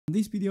In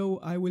this video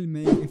I will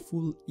make a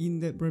full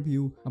in-depth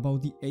review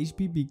about the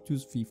HP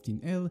Victus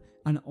 15L,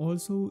 and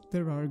also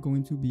there are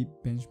going to be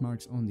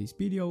benchmarks on this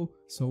video,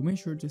 so make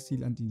sure to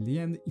see until the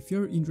end if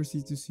you're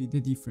interested to see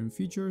the different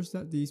features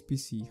that this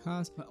PC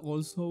has, but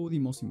also the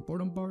most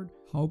important part,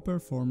 how it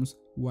performs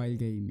while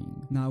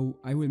gaming. Now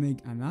I will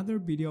make another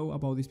video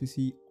about this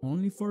PC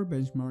only for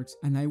benchmarks,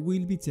 and I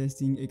will be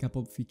testing a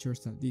couple of features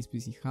that this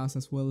PC has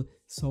as well,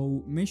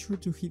 so make sure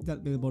to hit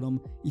that bell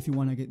button if you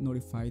want to get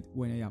notified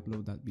when I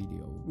upload that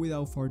video.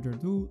 Without further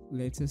ado,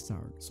 let's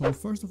start. So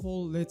first of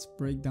all, let's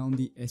break down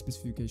the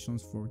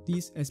specifications for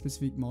this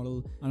specific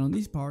model, and on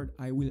this part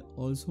I will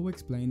also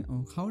explain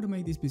on how to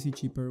make this PC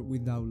cheaper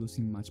without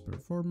losing much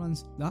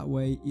performance. That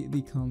way it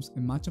becomes a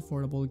much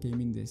affordable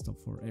gaming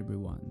desktop for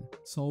everyone.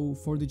 So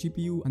for the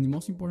GPU and the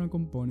most important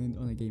component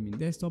on a gaming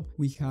desktop,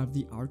 we have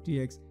the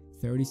RTX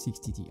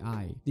 3060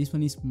 Ti. This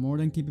one is more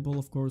than capable,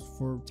 of course,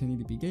 for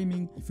 1080p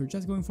gaming. If you're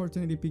just going for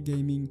 1080p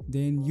gaming,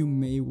 then you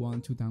may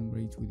want to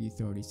downgrade to the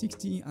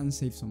 3060 and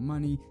save some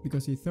money,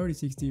 because the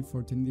 3060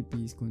 for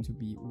 1080p is going to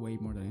be way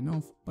more than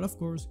enough. But of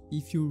course,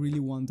 if you really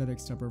want that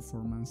extra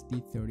performance, the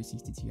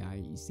 3060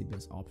 Ti is the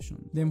best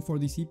option. Then for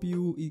the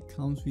CPU, it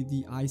comes with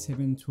the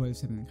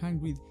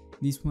i7-12700.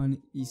 This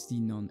one is the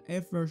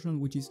non-F version,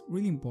 which is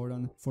really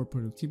important for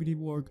productivity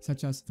work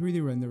such as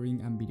 3D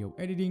rendering and video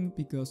editing,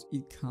 because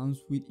it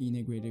comes with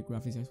integrated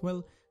graphics as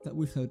well that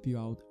will help you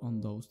out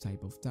on those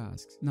type of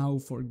tasks. Now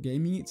for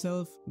gaming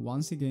itself,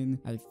 once again,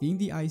 I think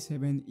the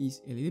i7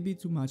 is a little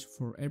bit too much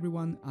for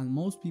everyone, and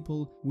most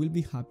people will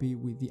be happy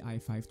with the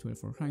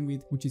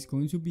i5-12400, which is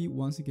going to be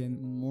once again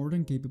more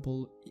than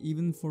capable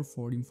even for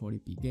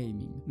 1440p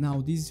gaming.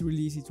 Now this is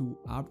really easy to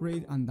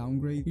upgrade and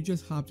downgrade. You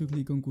just have to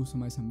click on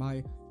customize and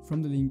buy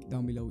from the link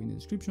down below in the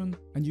description,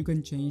 and you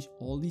can change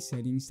all the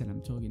settings that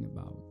I'm talking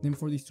about. Then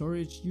for the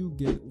storage, you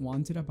get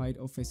 1TB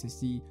of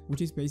SSD,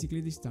 which is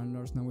basically the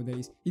standards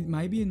nowadays. It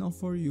might be enough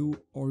for you,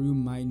 or you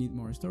might need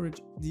more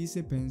storage. This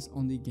depends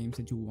on the games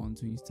that you want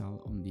to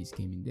install on this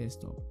gaming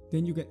desktop.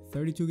 Then you get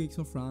 32 gigs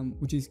of RAM,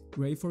 which is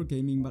great for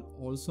gaming but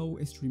also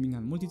streaming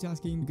and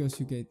multitasking, because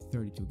you get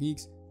 32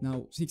 gigs.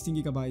 Now 16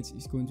 GB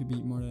is going to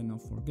be more than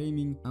enough for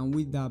gaming. And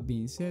with that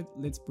being said,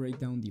 let's break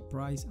down the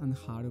price and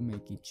how to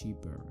make it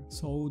cheaper.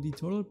 So the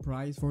total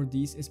price for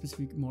this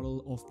specific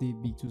model of the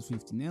Victus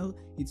 15L,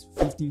 it's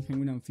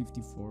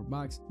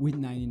 $1,554 with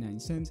 99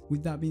 cents.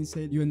 With that being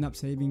said, you end up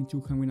saving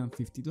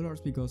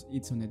 $250 because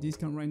it's on a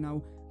discount right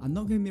now. And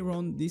don't get me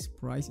wrong, this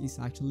price is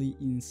actually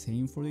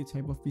insane for the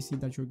type of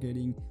PC that you're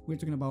getting. We're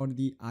talking about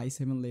the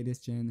i7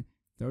 latest gen,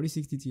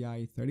 3060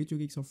 Ti, 32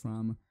 gigs of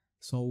RAM.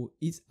 So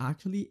it's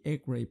actually a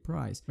great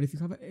price. But if you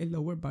have a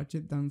lower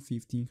budget than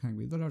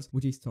 $1,500,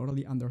 which is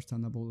totally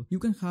understandable, you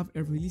can have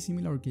a really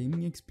similar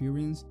gaming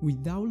experience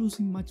without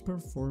losing much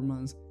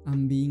performance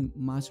and being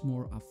much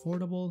more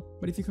affordable.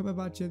 But if you have a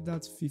budget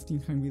that's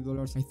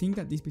 $1,500, I think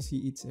that this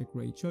PC is a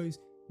great choice.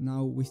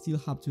 Now we still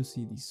have to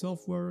see the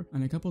software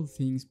and a couple of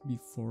things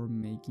before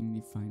making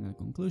the final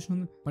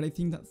conclusion, but I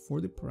think that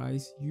for the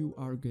price you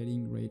are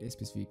getting great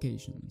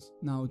specifications.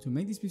 Now to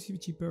make this PC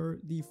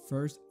cheaper, the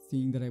first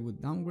thing that I would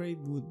downgrade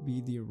would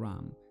be the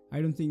RAM.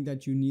 I don't think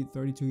that you need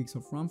 32 gigs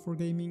of RAM for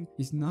gaming.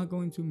 It's not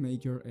going to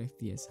make your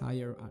FPS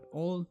higher at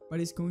all, but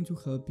it's going to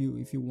help you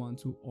if you want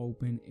to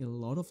open a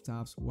lot of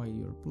tabs while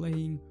you're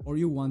playing, or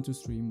you want to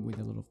stream with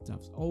a lot of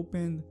tabs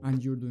open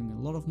and you're doing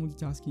a lot of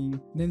multitasking.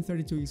 Then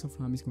 32 gigs of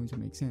RAM is going to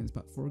make sense,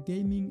 but for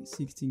gaming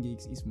 16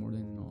 gigs is more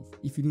than enough.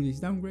 If you do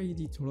this downgrade,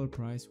 the total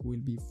price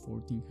will be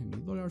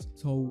 $1,400.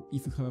 So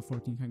if you have a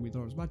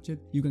 $1,400 budget,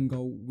 you can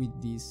go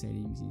with these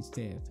settings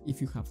instead. If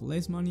you have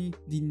less money,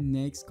 the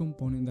next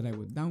component that I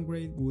would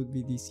downgrade would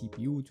be the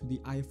CPU to the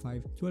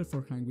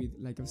i5-12400.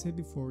 Like I've said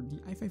before, the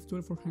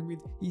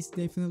i5-12400 is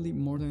definitely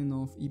more than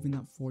enough even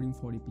at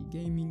 1440p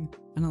gaming,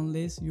 and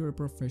unless you're a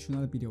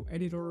professional video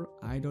editor,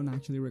 I don't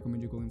actually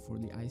recommend you going for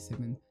the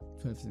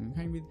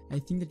i7-12700. I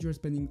think that you're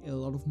spending a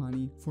lot of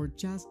money for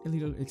just a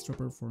little extra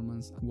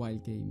performance while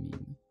gaming.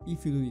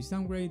 If you do this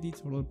downgrade, the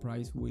total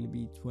price will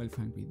be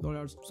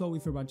 $1,200. So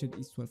if your budget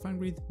is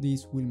 $1,200,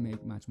 this will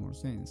make much more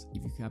sense.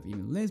 If you have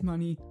even less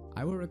money,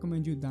 I will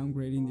recommend you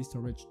downgrading the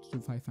storage to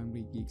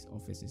 500 gigs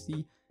of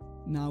SSD.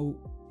 Now,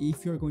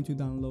 if you're going to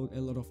download a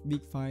lot of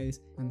big files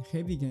and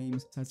heavy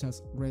games such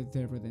as Red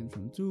Dead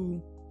Redemption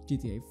 2,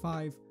 GTA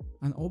 5,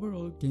 and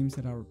overall games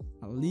that are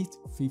at least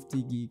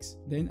 50 gigs,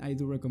 then I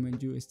do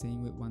recommend you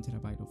staying with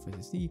 1TB of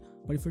SSD.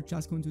 But if you're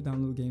just going to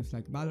download games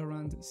like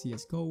Valorant,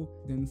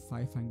 CSGO, then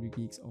 500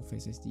 gigs of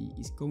SSD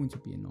is going to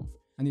be enough.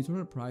 And the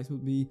total price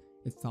would be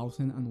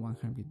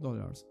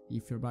 $1,100.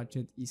 If your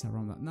budget is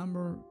around that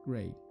number,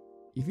 great.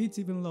 If it's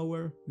even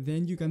lower,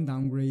 then you can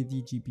downgrade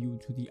the GPU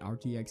to the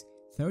RTX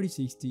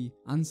 3060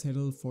 and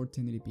settle for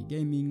 1080p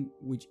gaming,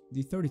 which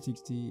the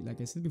 3060,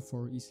 like I said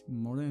before, is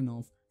more than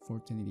enough for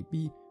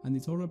 1080p, and the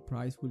total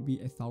price will be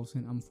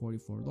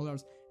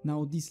 $1,044.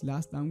 Now this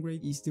last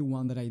downgrade is the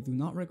one that I do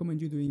not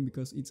recommend you doing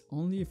because it's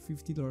only a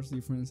 $50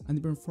 difference, and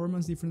the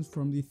performance difference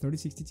from the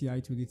 3060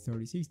 Ti to the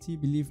 3060,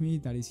 believe me,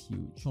 that is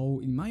huge. So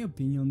in my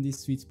opinion, the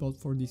sweet spot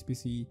for this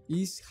PC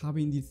is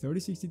having the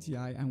 3060 Ti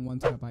and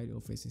 1TB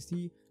of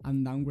SSD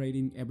and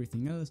downgrading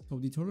everything else. So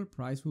the total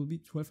price will be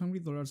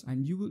 $1,200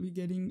 and you will be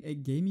getting a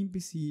gaming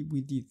PC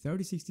with the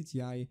 3060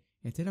 Ti,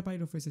 a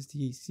terabyte of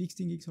SSD,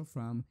 16 gigs of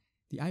RAM,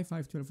 the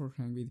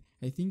i5-12400.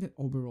 I think that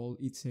overall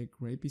it's a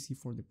great PC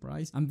for the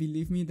price, and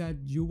believe me that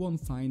you won't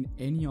find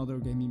any other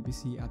gaming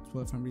PC at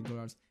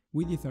 $1,200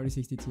 with the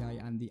 3060 Ti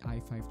and the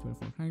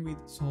i5-12400,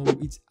 so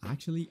it's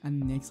actually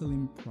an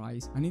excellent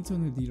price and it's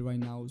on a deal right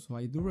now, so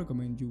I do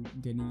recommend you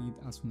getting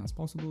it as soon as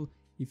possible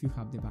if you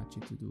have the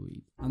budget to do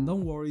it. And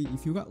don't worry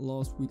if you got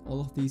lost with all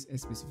of these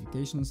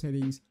specification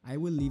settings, I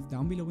will leave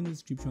down below in the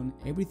description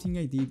everything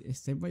I did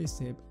step by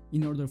step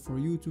in order for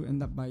you to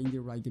end up buying the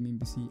right gaming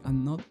PC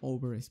and not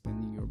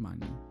overspending your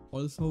money.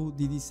 Also,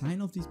 the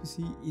design of this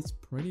PC is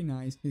pretty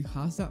nice. It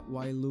has that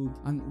wide look,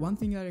 and one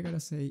thing that I gotta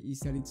say is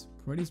that it's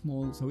pretty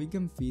small so it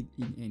can fit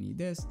in any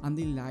desk, and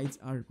the lights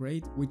are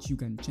great, which you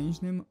can change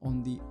them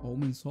on the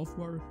Omen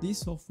software. This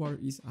software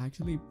is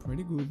actually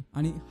pretty good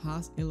and it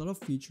has a lot of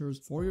features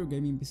for your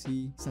gaming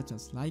PC, such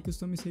as light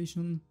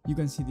customization. You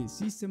can see the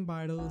system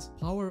vitals,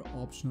 power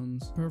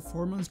options,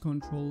 performance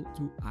control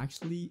to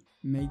actually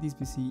make this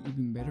PC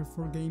even better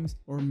for games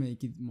or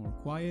make it more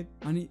quiet,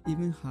 and it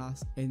even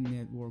has a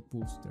network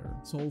booster.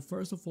 So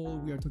first of all,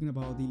 we are talking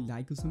about the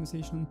light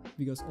customization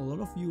because a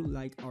lot of you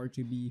like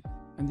RGB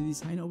and the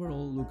design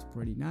overall looks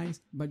pretty nice,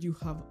 but you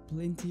have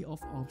plenty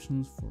of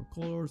options for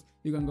colors.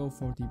 You can go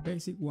for the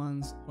basic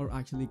ones or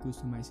actually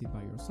customize it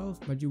by yourself,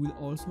 but you will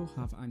also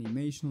have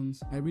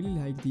animations. I really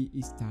like the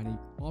static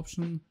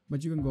option,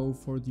 but you can go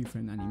for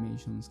different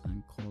animations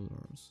and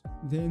colors.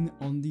 Then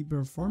on the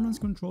performance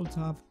control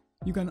tab,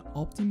 you can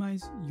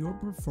optimize your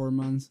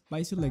performance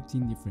by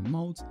selecting different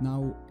modes.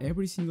 Now,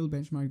 every single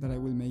benchmark that I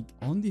will make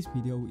on this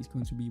video is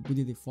going to be with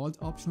the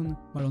default option,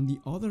 but on the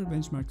other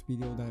benchmarks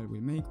video that I will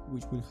make,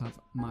 which will have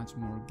much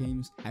more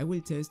games, I will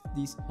test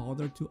these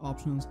other two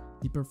options.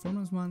 The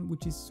performance one,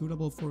 which is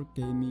suitable for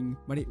gaming,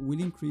 but it will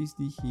increase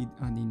the heat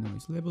and the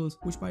noise levels,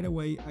 which by the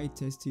way, I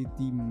tested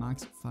the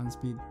max fan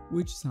speed,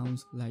 which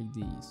sounds like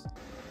this.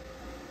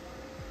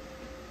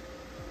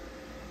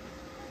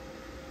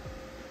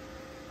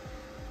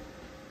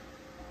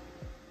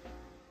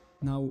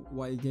 Now,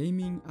 while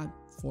gaming at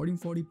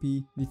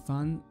 1440p, the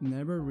fan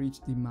never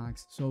reached the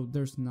max, so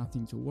there's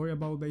nothing to worry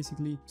about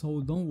basically,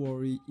 so don't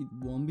worry, it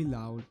won't be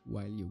loud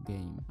while you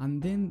game.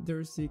 And then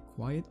there's the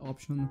quiet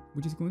option,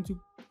 which is going to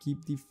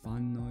keep the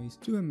fan noise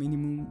to a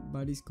minimum,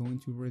 but it's going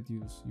to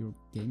reduce your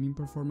gaming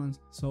performance.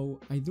 So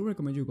I do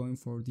recommend you going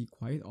for the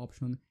quiet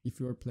option if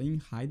you're playing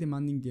high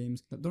demanding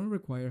games that don't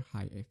require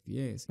high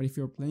FPS, but if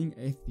you're playing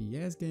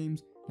FPS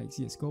games like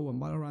CSGO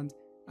and Valorant,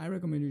 I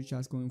recommend you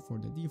just going for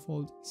the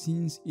default,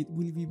 since it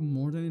will be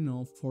more than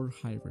enough for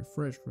high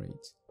refresh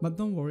rates. But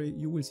don't worry,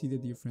 you will see the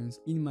difference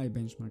in my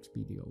benchmarks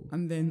video.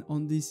 And then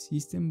on this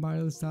system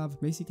vitals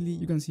tab, basically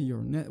you can see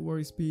your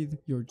network speed,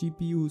 your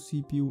GPU,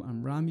 CPU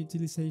and RAM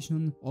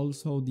utilization,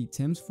 also the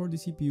temps for the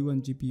CPU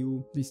and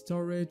GPU, the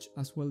storage,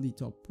 as well the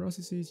top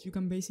processes. You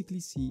can basically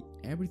see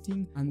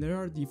everything, and there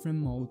are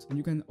different modes, and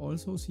you can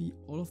also see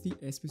all of the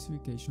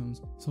specifications.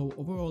 So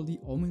overall, the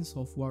Omen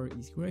software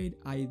is great.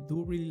 I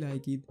do really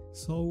like it,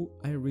 so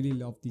I really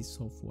love this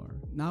software.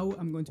 Now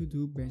I'm going to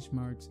do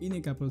benchmarks in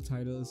a couple of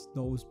titles,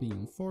 those being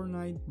on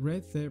Fortnite,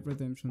 Red Dead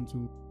Redemption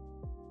 2.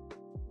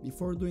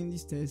 Before doing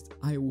this test,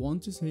 I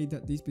want to say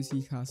that this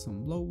PC has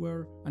some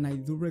bloatware, and I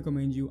do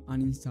recommend you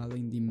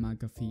uninstalling the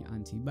McAfee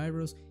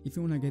antivirus if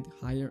you want to get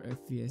higher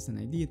FPS than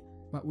I did.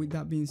 But with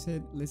that being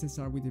said, let's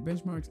start with the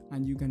benchmarks,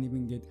 and you can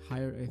even get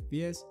higher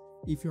FPS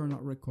if you're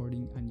not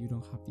recording and you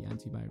don't have the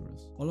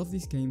antivirus. All of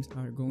these games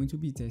are going to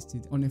be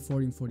tested on a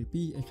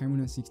 1440p, a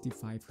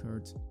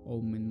 165Hz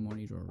Omen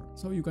monitor,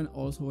 so you can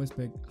also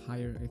expect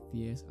higher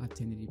FPS at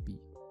 1080p.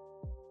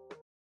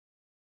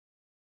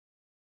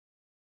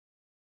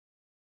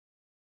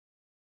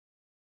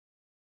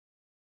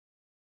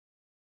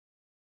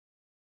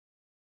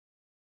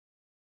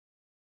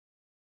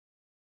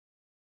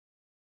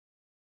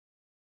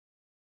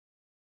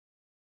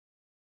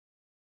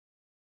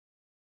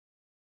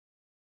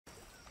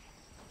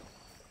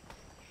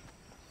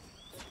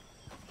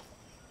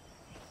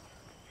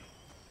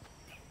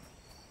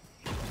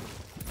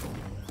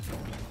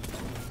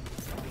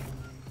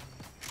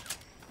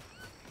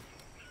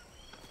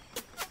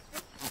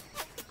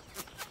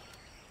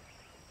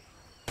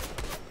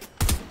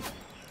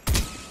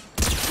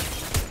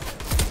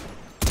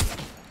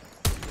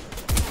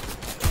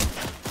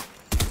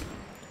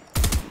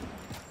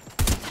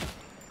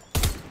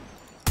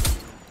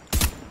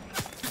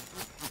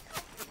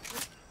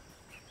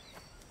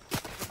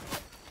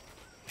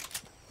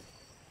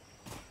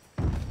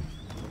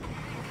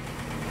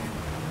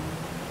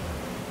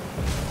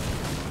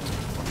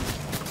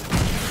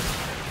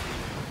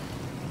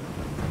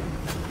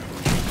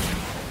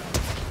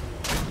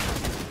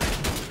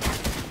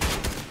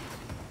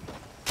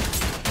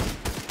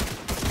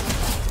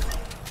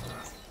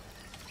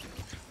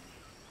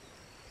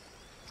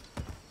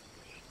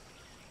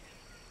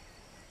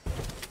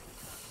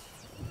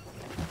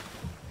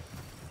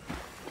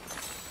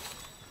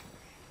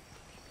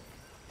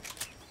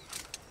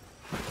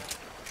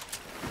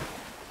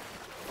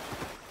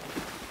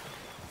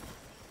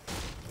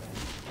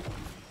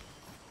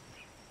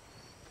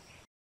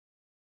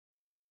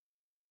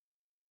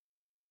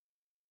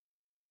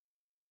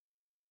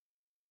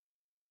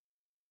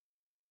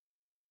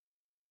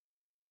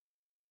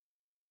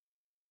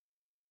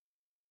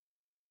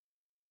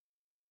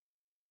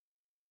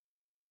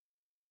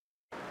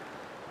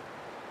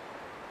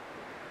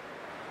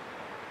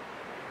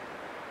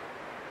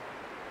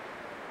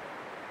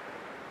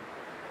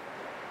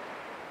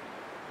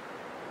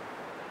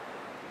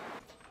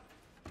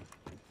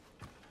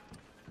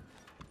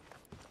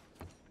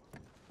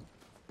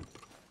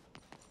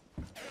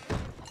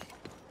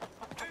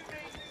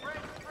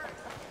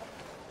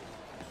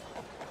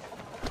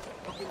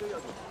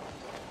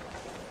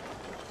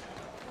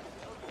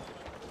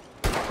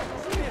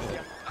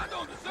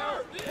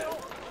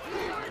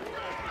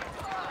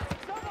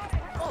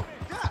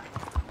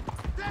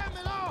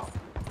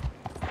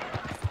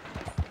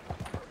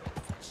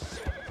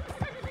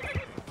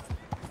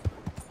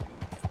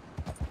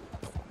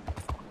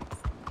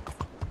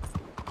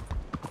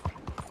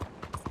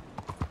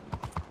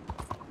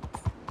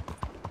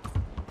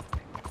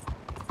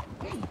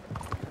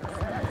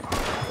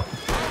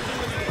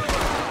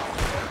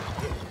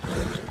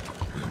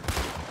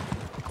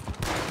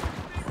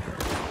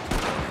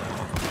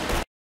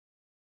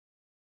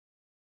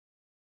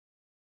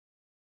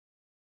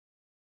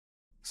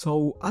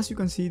 So as you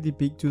can see, the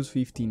Victus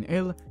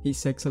 15L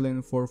is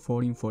excellent for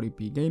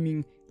 1440p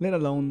gaming, let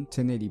alone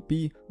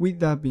 1080p. With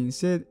that being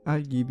said,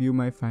 I'll give you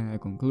my final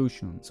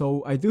conclusion.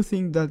 So I do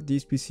think that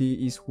this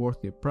PC is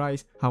worth the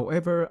price.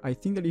 However, I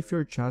think that if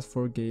you're just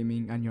for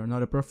gaming and you're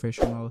not a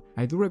professional,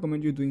 I do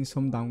recommend you doing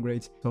some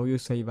downgrades so you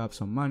save up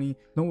some money.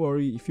 Don't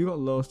worry, if you got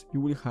lost, you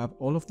will have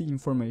all of the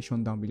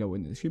information down below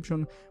in the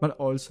description, but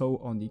also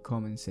on the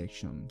comment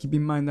section. Keep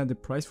in mind that the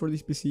price for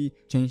this PC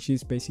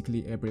changes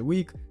basically every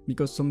week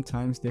because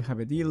sometimes they have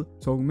a deal,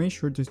 so make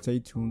sure to stay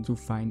tuned to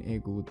find a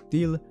good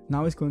deal.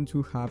 Now it's going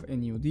to have a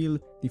new deal,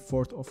 the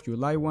 4th of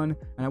July one,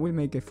 and I will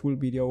make a full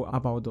video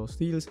about those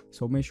deals,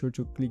 so make sure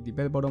to click the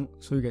bell button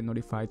so you get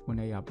notified when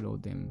I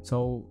upload them.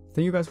 So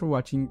thank you guys for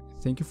watching,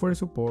 thank you for the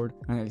support,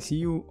 and I'll see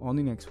you on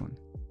the next one.